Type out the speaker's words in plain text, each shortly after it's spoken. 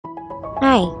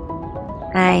Hi,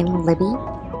 I'm Libby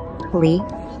Lee.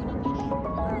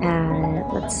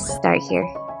 Let's start here.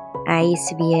 I used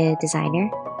to be a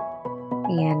designer,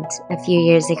 and a few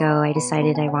years ago I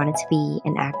decided I wanted to be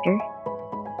an actor.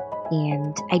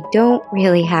 And I don't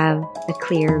really have a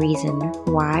clear reason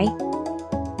why.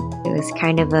 It was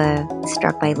kind of a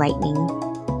struck by lightning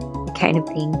kind of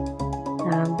thing.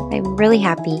 I'm really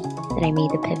happy that I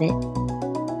made the pivot.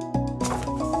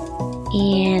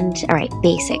 And alright,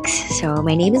 basics. So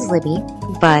my name is Libby,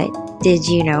 but did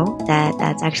you know that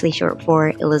that's actually short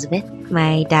for Elizabeth?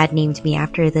 My dad named me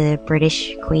after the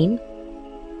British Queen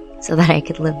so that I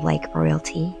could live like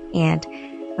royalty. And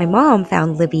my mom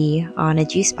found Libby on a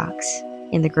juice box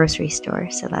in the grocery store,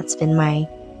 so that's been my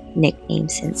nickname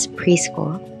since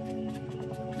preschool.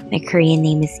 My Korean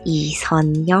name is Lee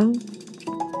Sun-young,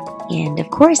 and of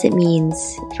course it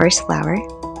means first flower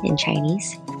in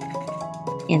Chinese.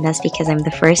 And that's because I'm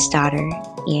the first daughter,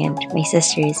 and my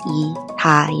sister is Lee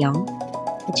Ta-young,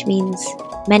 which means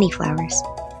many flowers.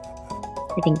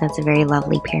 I think that's a very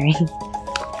lovely pairing.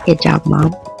 Good job,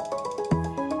 Mom.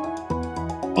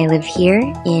 I live here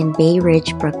in Bay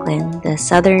Ridge, Brooklyn, the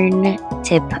southern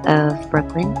tip of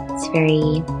Brooklyn. It's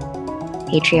very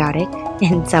patriotic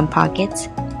in some pockets.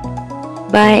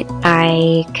 But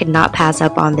I could not pass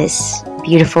up on this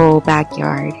beautiful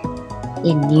backyard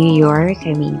in New York.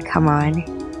 I mean, come on.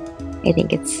 I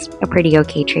think it's a pretty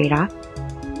okay trade-off.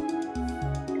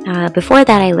 Before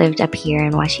that, I lived up here in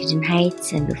Washington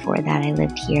Heights, and before that, I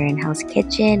lived here in Hell's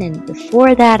Kitchen, and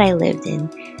before that, I lived in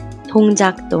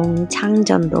동작동,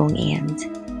 창전동, and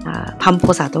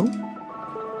반포사동.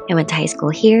 I went to high school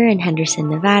here in Henderson,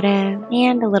 Nevada,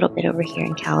 and a little bit over here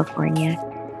in California.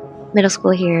 Middle school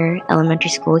here,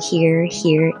 elementary school here,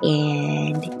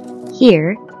 and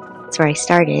here. That's where I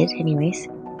started, anyways.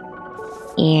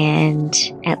 And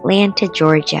Atlanta,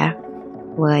 Georgia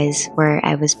was where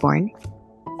I was born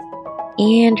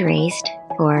and raised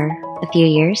for a few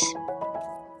years.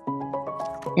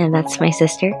 And that's my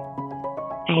sister.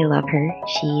 I love her.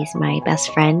 She's my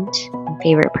best friend and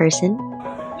favorite person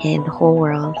in the whole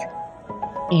world.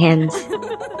 And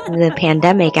the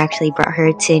pandemic actually brought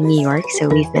her to New York, so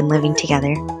we've been living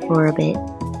together for a bit.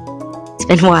 It's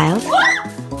been wild.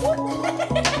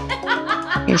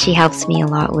 And she helps me a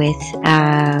lot with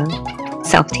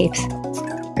self-tapes.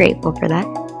 Grateful for that.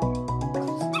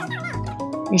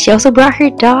 And she also brought her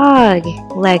dog,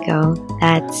 Lego.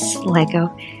 That's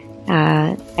Lego.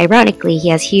 Ironically, he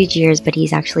has huge ears, but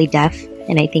he's actually deaf.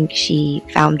 And I think she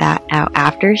found that out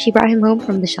after she brought him home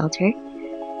from the shelter.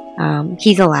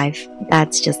 He's alive.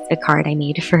 That's just a card I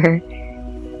made for her.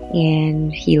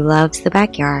 And he loves the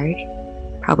backyard,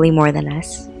 probably more than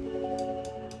us.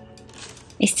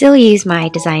 I still use my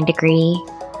design degree,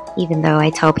 even though I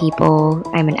tell people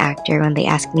I'm an actor when they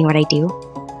ask me what I do.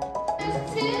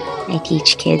 I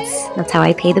teach kids, that's how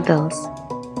I pay the bills.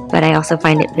 But I also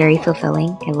find it very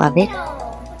fulfilling. I love it.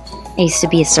 I used to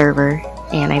be a server,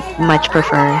 and I much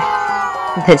prefer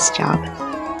this job.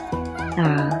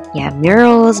 Yeah,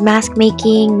 murals, mask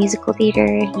making, musical theater,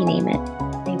 you name it.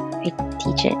 I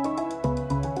teach it.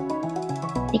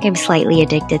 I think I'm slightly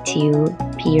addicted to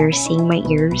piercing my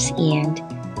ears, and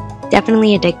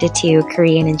definitely addicted to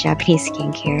Korean and Japanese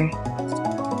skincare.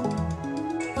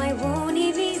 Why won't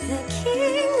he be the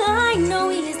king? I know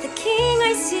he is the king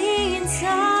I see inside.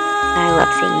 I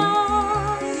love singing.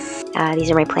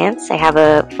 These are my plants. I have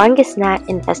a fungus gnat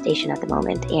infestation at the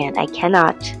moment, and I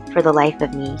cannot, for the life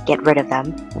of me, get rid of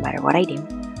them, no matter what I do.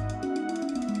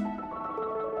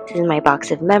 This is my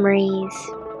box of memories,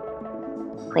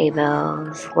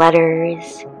 playbills,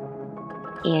 letters,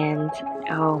 and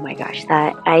oh my gosh,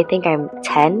 that I think I'm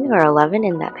 10 or 11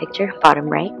 in that picture, bottom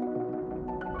right.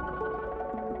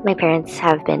 My parents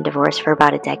have been divorced for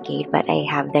about a decade, but I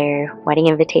have their wedding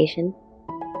invitation.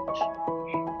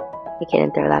 I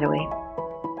couldn't throw that away.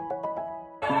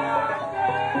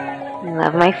 I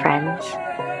love my friends.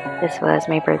 This was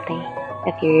my birthday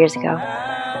a few years ago.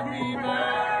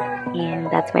 And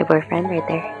that's my boyfriend right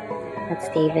there. That's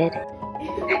David.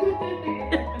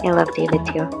 I love David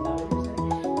too.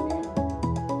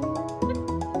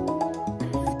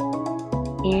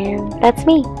 And that's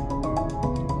me,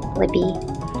 Libby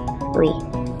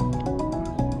Lee.